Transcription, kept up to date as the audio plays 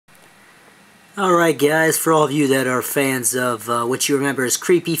Alright guys, for all of you that are fans of what you remember as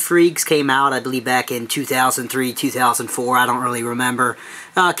Creepy Freaks, came out I believe back in 2003, 2004, I don't really remember.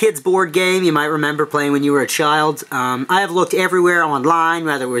 Kids board game you might remember playing when you were a child. I have looked everywhere online,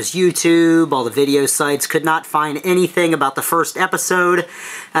 whether it was YouTube, all the video sites, could not find anything about the first episode.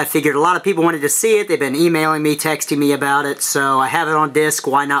 I figured a lot of people wanted to see it, they've been emailing me, texting me about it, so I have it on disc,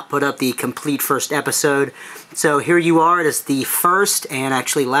 why not put up the complete first episode? So here you are, it is the first and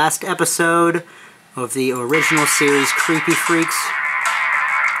actually last episode of the original series Creepy Freaks.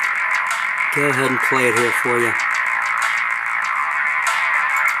 Go ahead and play it here for you.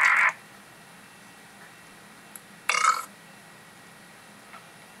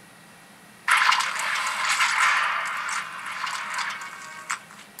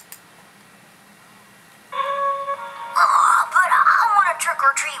 But I want to trick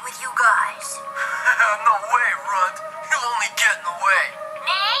or treat with you guys. No way, Runt. You'll only get in the way.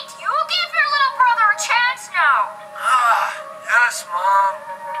 Nate, you give your little brother a chance now. Yes, Mom.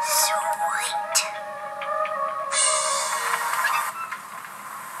 Sweet.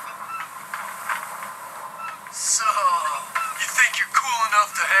 So, you think you're cool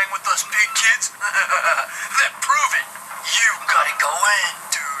enough to hang with us big kids? Then prove it. You gotta go in,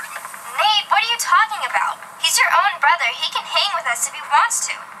 dude. Nate, what are you talking about? He's your own brother. He can hang with us if he wants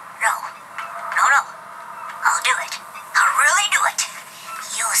to. No. I'll do it. I'll really do it.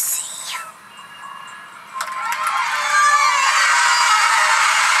 You'll see.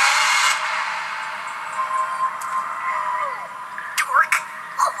 Dork,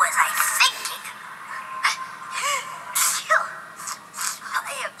 what was I thinking?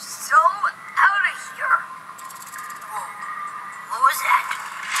 I am so out of here. Whoa, what was that?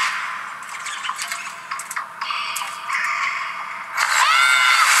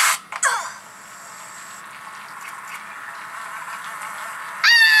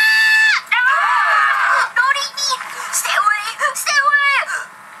 Don't eat me! Stay away! Stay away!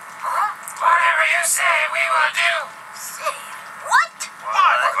 Huh? Whatever you say, we will do. Say what?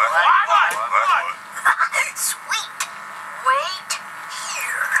 What? Sweet. Wait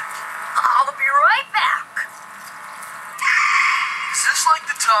here. I'll be right back. Is this like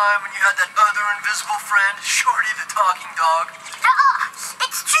the time when you had that other invisible friend, Shorty the talking dog?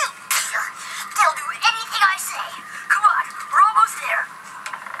 It's true. They'll do anything I say. Come on, we're almost there.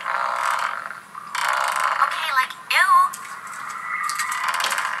 Okay, like, ew.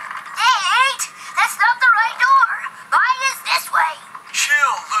 Nate, that's not the right door. Mine is this way.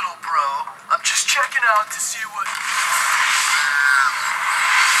 Chill, little bro. I'm just checking out to see what...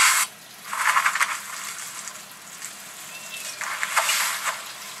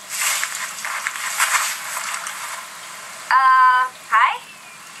 Hi?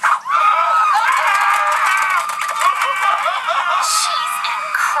 Cheese and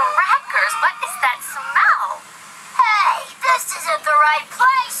crackers. What is that smell? Hey, this isn't the right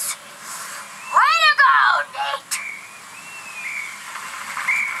place. Way to go, Nate.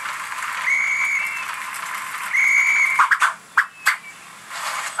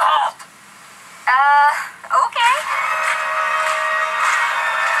 Okay.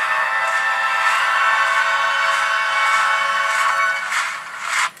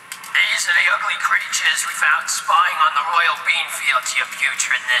 These are the ugly creatures we found spying on the royal bean fields, your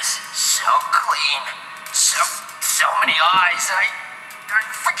putridness. So clean. So many eyes.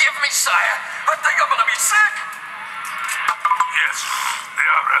 Forgive me, sire. I think I'm gonna be sick. Yes, they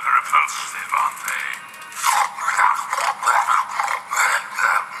are rather repulsive, aren't they?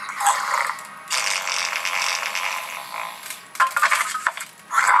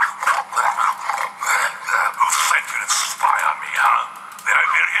 Who sent you to spy on me, huh? The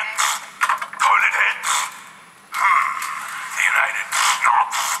Iberians? Toilet heads? The United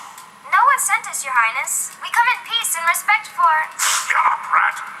Snobs? No one sent us, Your Highness. We come in peace and respect for... Shut up,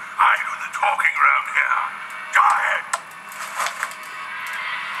 rat. I do the talking round here. Go ahead.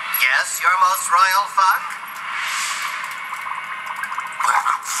 Yes, your most royal fuck?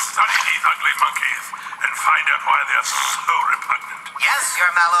 Study these ugly monkeys and find out why they're so repugnant. Yes,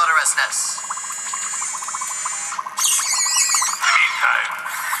 your malodorousness. In the meantime,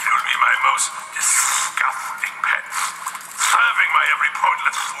 you'll be my most disgusting pets, serving my every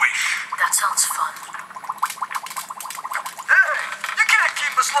pointless wish. That sounds fun. Hey, you can't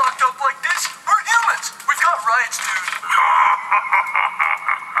keep us locked up like this. We're humans. We've got rights, dude.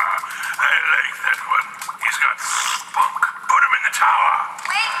 I like that one. He's got spunk. Put him in the tower.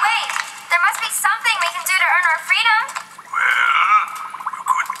 Wait. There must be something we can do to earn our freedom. Well, you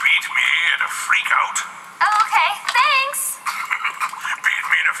could beat me at a freak out. Oh, okay. Thanks. Beat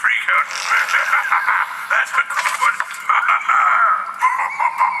me in a freak out. That's a good one.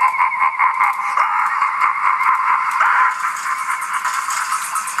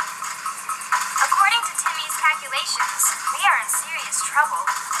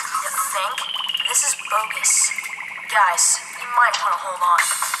 hold on.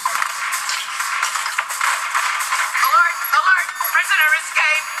 Alert! Alert! Prisoner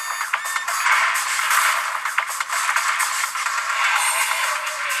escape!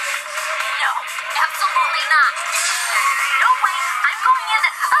 No, absolutely not. No way, I'm going in.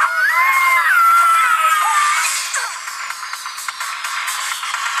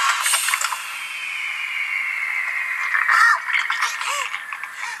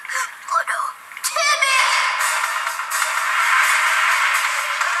 Oh no, Timmy!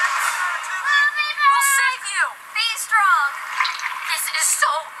 We'll save you. Be strong. This is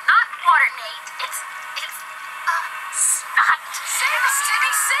so not water, Nate. It's snot. Save us,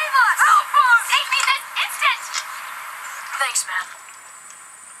 Timmy. Save us. Help us! Save me this instant! Thanks, man.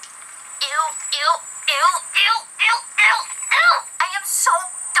 Ew, ew, ew, ew, ew, ew, ew! I am so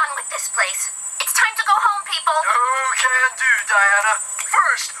done with this place. It's time to go home, people. No can do, Diana.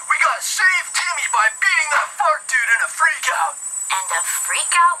 First, we gotta save Timmy by beating that fart dude in a freak out. And a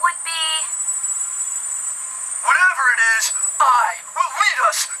freak out would be... Whatever it is, I will lead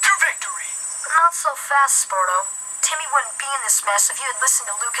us to victory. Not so fast, Sporto. Timmy wouldn't be in this mess if you had listened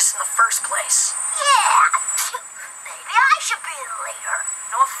to Lucas in the first place. Yeah! Maybe I should be the leader.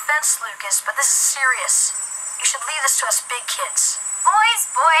 No offense, Lucas, but this is serious. You should leave this to us big kids.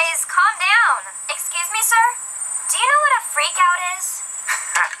 Boys, calm down. Excuse me, sir? Do you know what a freak out is?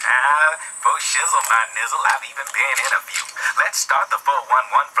 For shizzle my nizzle, I've even been in a few. Let's start the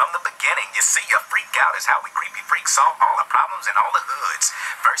 411 from the beginning. You see, a freak out is how we creepy freaks solve all the problems in all the hoods.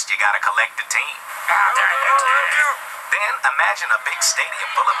 First, you gotta collect the team. Then, imagine a big stadium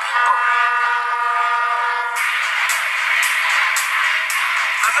full of people.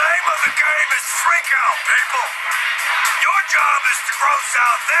 The name of the game is Freak Out, people. Your job is to gross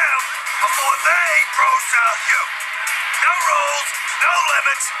out them before they gross out you. No rules, no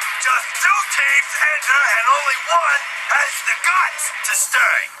limits, just two teams enter and only one has the guts to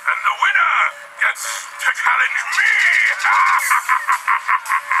stay. And the winner gets to challenge me.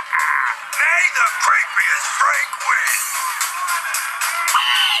 May the creepiest freak win.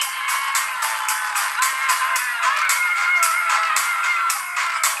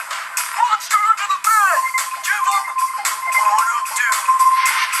 Monster under the bed! Give him bone of doom.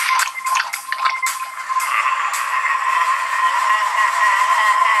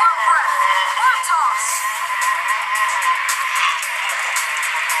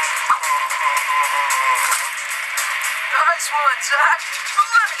 Nice one, Zach.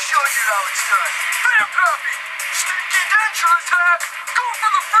 Let me show you how it's done. Bam, Pappy! Stinky denture attack! Go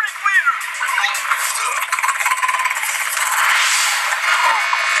for the freak leader!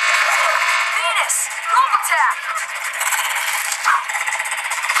 Venus, rope attack.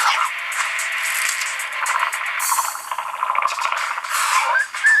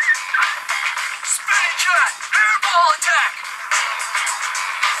 Spinning cat! Airball attack!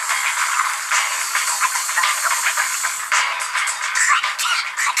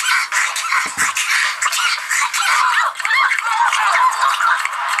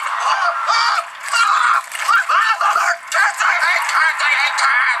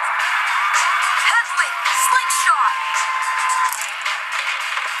 Headley, slingshot.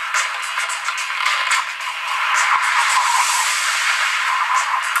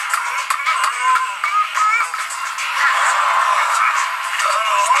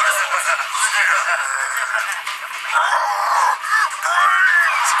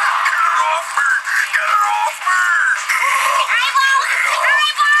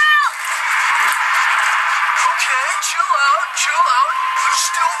 Okay, chill out. There's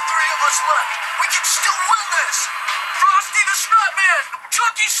still three of us left. We can still win this. Frosty the Snotman,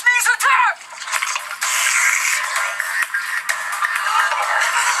 Chunky Sneeze attack!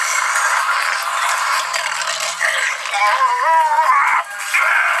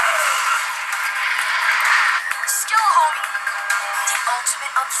 Skill homie. The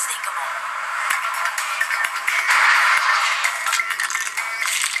ultimate unthinkable.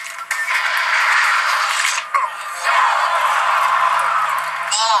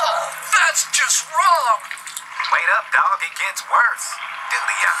 That's just wrong. Wait up, dog. It gets worse. Do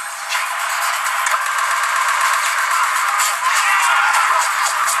the honors.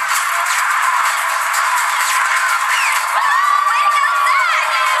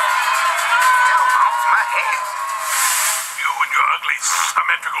 Off my head. You and your ugly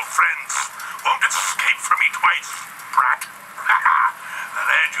symmetrical friends won't escape from me twice, brat.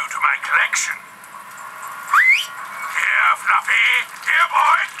 I'll add you to my collection. Here, Fluffy. Here,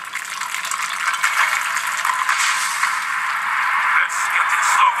 boy. Let's get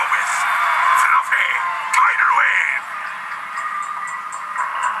this over with. Fluffy, tidal wave.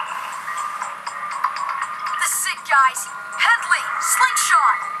 The sick guys. Headley,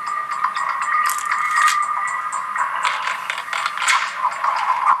 shot.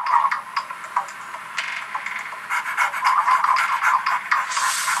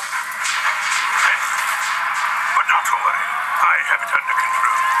 But not to worry. I have it under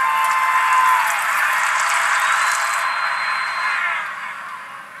control.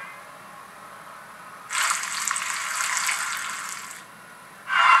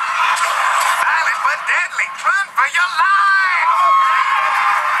 Silent but deadly. Run for your life!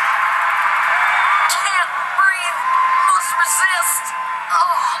 Can't breathe. Must resist.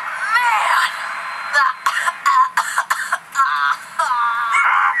 Oh, man.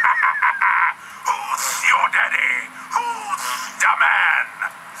 Who's your daddy? Who's the man?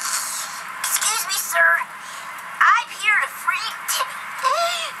 Excuse me, sir. I'm here to free Timmy.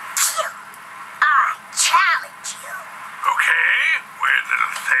 I challenge you. Okay, weird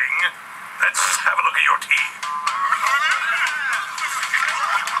little thing. Let's have a look at your teeth.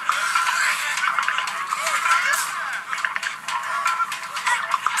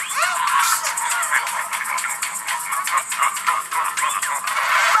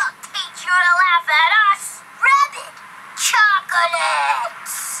 We'll teach you to laugh at us. Rabbit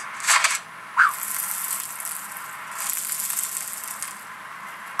chocolates.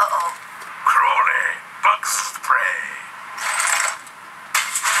 Uh-oh. Crowley, bug spray.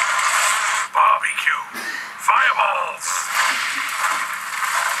 Barbecue, fireballs.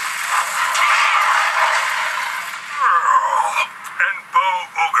 And Bo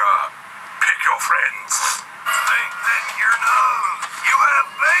Ooga. Pick your friends. Think that your nose. You have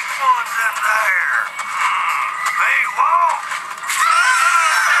big ones in there. They won't.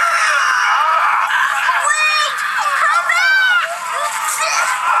 Wait! Come back!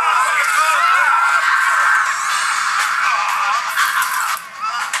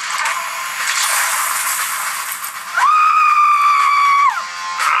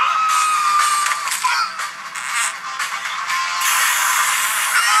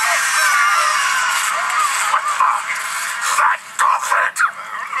 That does it!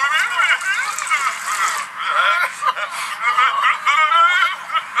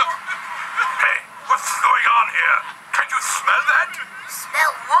 Hey, what's going on here? Can you smell that?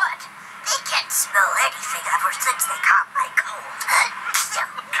 Smell what? They can't smell anything ever since they caught my cold.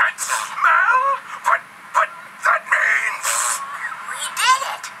 Can't smell? But that means... We did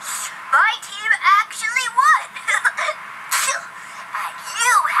it! My team actually won! And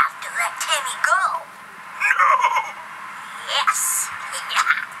you have to let Timmy go. No! Yes.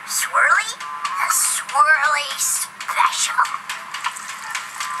 Swirly? A swirly special.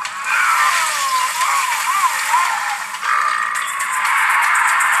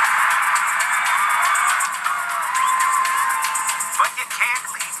 But you can't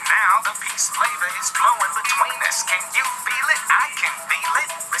leave now. The peace flavor is flowing between us. Can you feel it? I can feel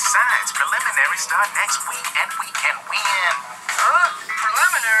it. Besides, preliminaries start next week and we can win. Huh?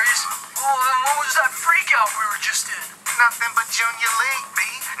 Preliminaries? Well, then what was that freak out we were just in? Nothing but Junior League, B.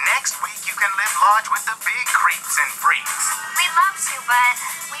 Next week you can live large with the big creeps and freaks. We'd love to, but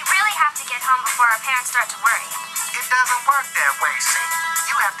we really have to get home before our parents start to worry. It doesn't work that way, see?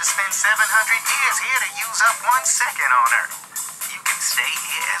 You have to spend 700 years here to use up 1 second on Earth. You can stay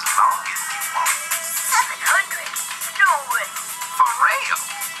here as long as you want. 700? No way. For real.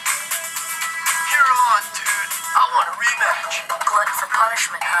 You're on, dude. I want a rematch. Glutton for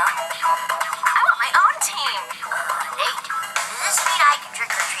punishment, huh? I want my own team. Nate, does this mean I can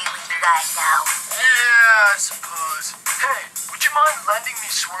trick or treat with you guys now? Yeah, I suppose. Hey, would you mind lending me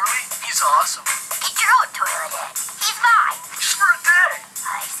Swirly? He's awesome. Get your own toilet head. He's mine. Just for a day.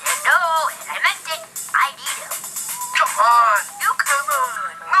 I said no, and I meant it. I need him. Come on. You come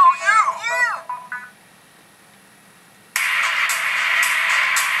on. No, you.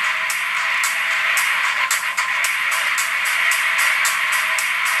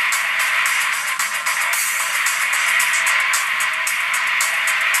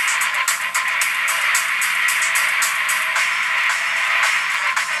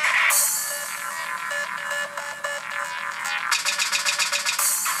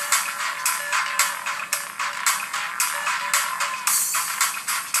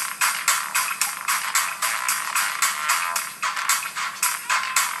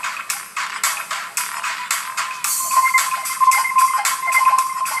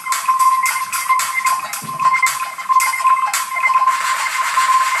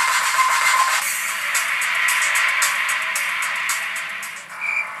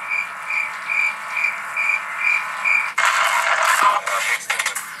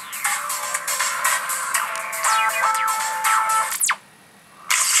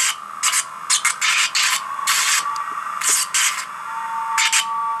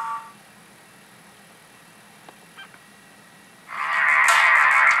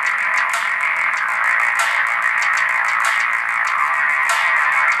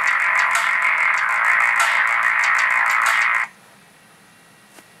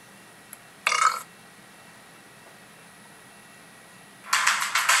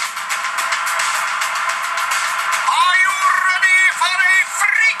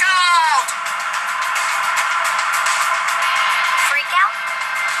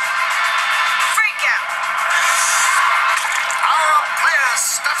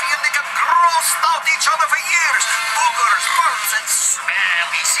 and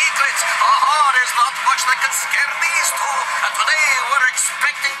smelly secrets. There's not much that can scare these two. And today we're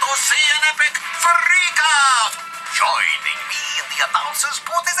expecting to see an epic freak out. Joining me in the announcer's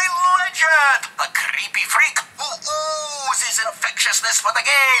booth is a legend, a creepy freak who oozes infectiousness for the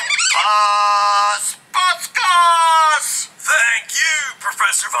game. Spotskos! Thank you,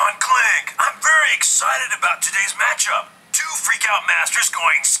 Professor Von Klink. I'm very excited about today's matchup. Two freak-out masters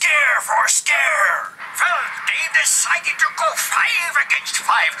going scare for scare. Well, they decided to go 5 against 5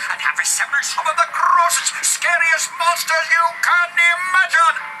 and have assembled some of the grossest, scariest monsters you can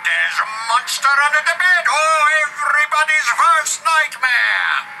imagine. There's a monster under the bed. Oh, everybody's worst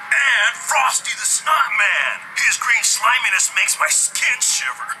nightmare. And Frosty the Snot Man. His green sliminess makes my skin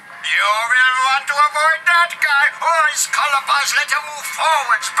shiver. You will want to avoid that guy. Oh, his color bars let him move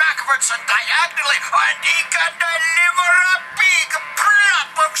forwards, backwards, and diagonally, and he can deliver a big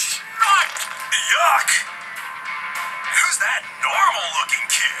plop of snot. Yuck! Who's that normal-looking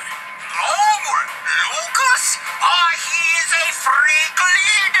kid? Normal? Lucas? He is a freak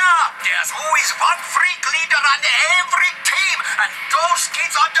leader. There's always one freak leader on every team, and those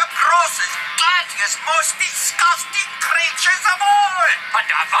kids are the grossest, dirtiest, most disgusting creatures of all. And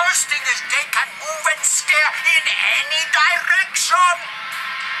the worst thing is they can move and scare in any direction.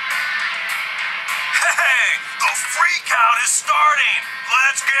 Hey, the freak out is starting.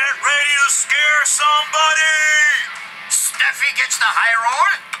 Let's get ready to scare somebody. Steffi gets the high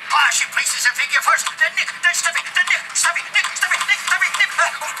roll. She places a figure first, then Nick, then Steffi, then Nick, Steffi, Nick, Steffi, Nick, Steffi, Nick.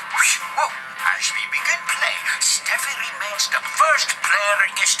 As we begin play, Steffi remains the first player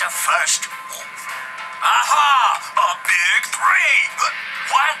and gets the first move. Aha! A big 3.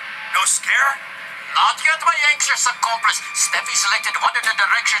 What? No scare? Not yet, my anxious accomplice. Steffi selected one of the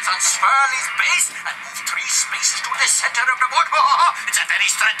directions on Swirly's base and moved 3 spaces to the center of the board. It's a very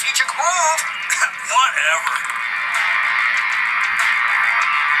strategic move. Whatever.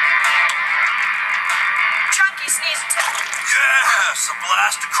 Chunky sneeze attack. Yes, a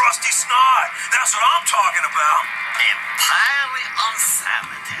blast of crusty snot. That's what I'm talking about. Entirely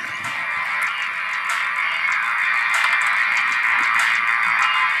unsanitary.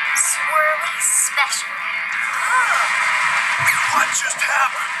 Swirly special. What just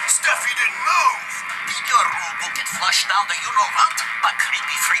happened? Steffi didn't move. Did your rulebook get flushed down the you-know-what? A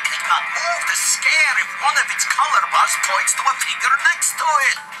creepy freak need not move to scare if one of its color bars points to a figure next to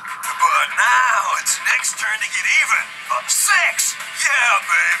it. But now it's Nick's turn to get even. 6! Yeah,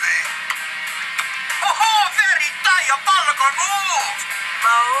 baby. Very diabolical move!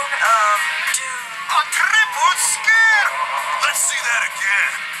 Moan of doom. A triple scare! Let's see that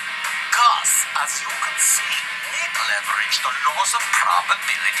again. Gus, as you can see, Nick leveraged the laws of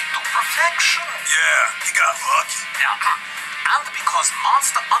probability to perfection. Yeah, he got lucky. And because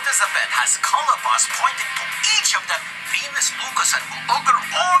Monster Under the Bed has color bars pointing to each of them, Venus, Lucas, and Ogre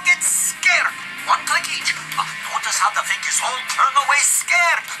all get scared. 1 click each. Notice how the figures all turn away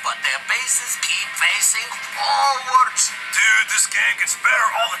scared, but their bases keep facing forwards. Dude, this game gets better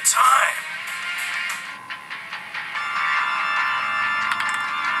all the time.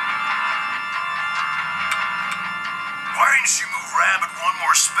 Why didn't she move Rabbit 1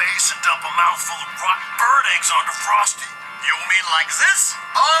 more space and dump a mouthful of rotten bird eggs onto Frosty? You mean like this?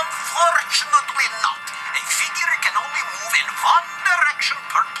 Unfortunately not. A figure can only move in 1 direction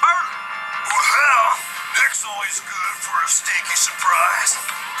per turn. Well, Nick's always good for a stinky surprise.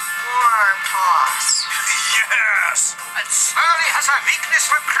 Warm toss. Yes! And Swirly has a weakness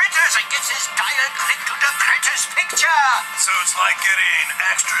for critters and gets his dial clicked to the critter's picture. So it's like getting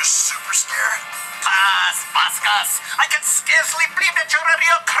extra super scared? Gus. I can scarcely believe that you're a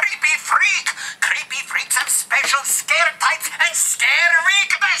real creepy freak. Creepy freaks have special scare types and scare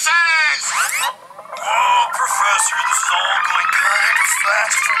weaknesses. Whoa, Professor, this is all going kind of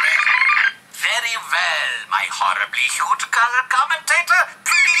fast for me. Very well, my horribly huge color commentator.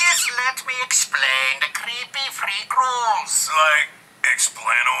 Please let me explain the creepy freak rules. Like,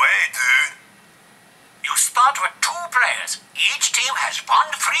 explain away, dude. You start with 2 players. Each team has 1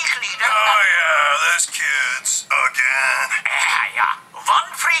 freak leader. Oh, yeah, those kids. Again. Yeah. 1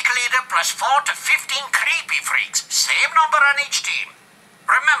 freak leader plus 4 to 15 creepy freaks. Same number on each team.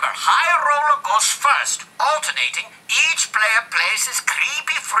 Remember, high roller goes first. Alternating, each player places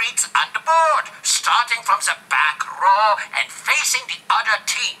creepy freaks on the board, starting from the back row and facing the other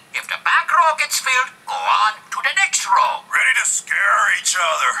team. If the back row gets filled, go on to the next row. Ready to scare each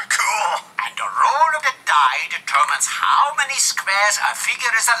other. Cool. And the roll of the die determines how many squares a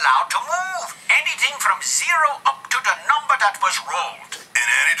figure is allowed to move. Anything from 0 up to the number that was rolled. In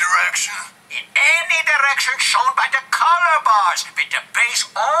any direction? In any direction shown by the color bars, with the base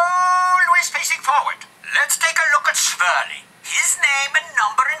always facing forward. Let's take a look at Swirly. his name and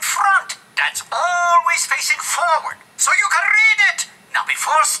number in front. That's always facing forward, so you can read it. Now,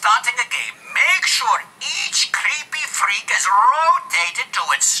 before starting a game, make sure each creepy freak is rotated to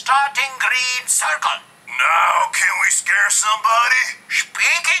its starting green circle. Now, can we scare somebody?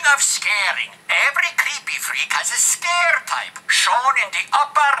 Speaking of scaring, every creepy freak has a scare type, shown in the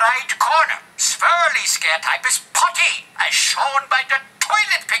upper right corner. Swirly's scare type is putty, as shown by the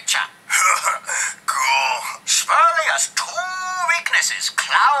toilet picture. Cool. Swirly has two weaknesses,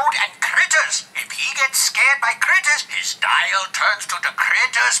 cloud and critters. If he gets scared by critters, his dial turns to the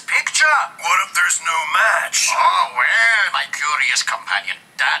critters picture. What if there's no match? Oh, well, my curious companion,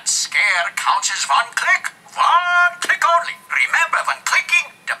 that scare counts as one click. One click only. Remember, when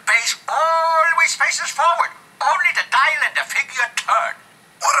clicking, the base always faces forward. Only the dial and the figure turn.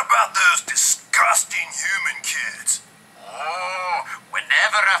 What about those disgusting human kids? Oh,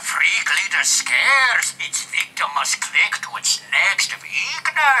 whenever a freak leader scares, its victim must click to its next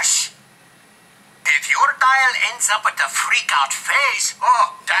weakness. If your dial ends up with a freak-out face,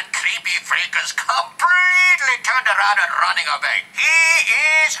 oh, that creepy freak is completely turned around and running away. He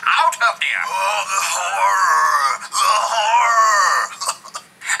is out of there. Oh, the horror! The horror!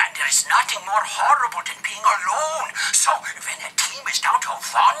 And there is nothing more horrible than being alone. So, when a team is down to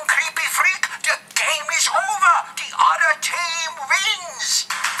one creepy freak, the game is over. The other team wins.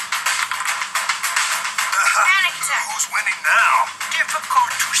 Panic attack. Who's winning now?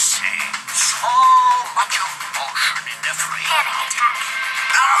 Difficult to say. So much emotion in the freak. Panic attack.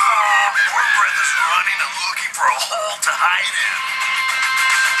 Your breath is running and looking for a hole to hide in.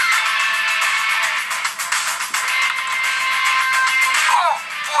 Oh,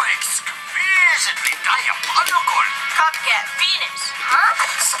 boy, exquisitely diabolical. Copycat. Venus. Huh?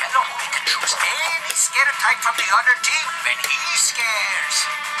 Stella only can choose any scare type from the other team when he scares.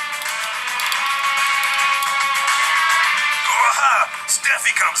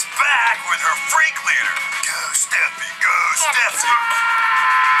 Steffi comes back with her freak leader. Go, Steffi, go, Panic Steffi.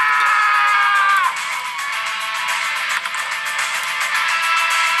 attack.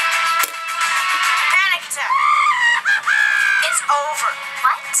 Panic attack. It's over.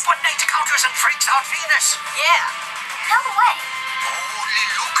 What? What night encounters and freaks out Venus? Yeah. No way. Only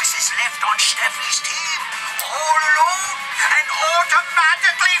Lucas is left on Steffi's team. All alone and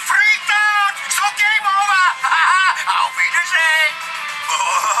automatically freaked out. So game over. Auf Wiedersehen.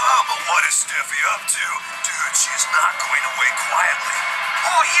 But what is Steffi up to? Dude, she's not going away quietly.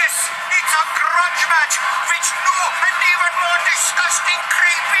 Oh yes, it's a grudge match with new and even more disgusting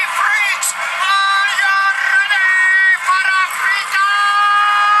creepy freaks.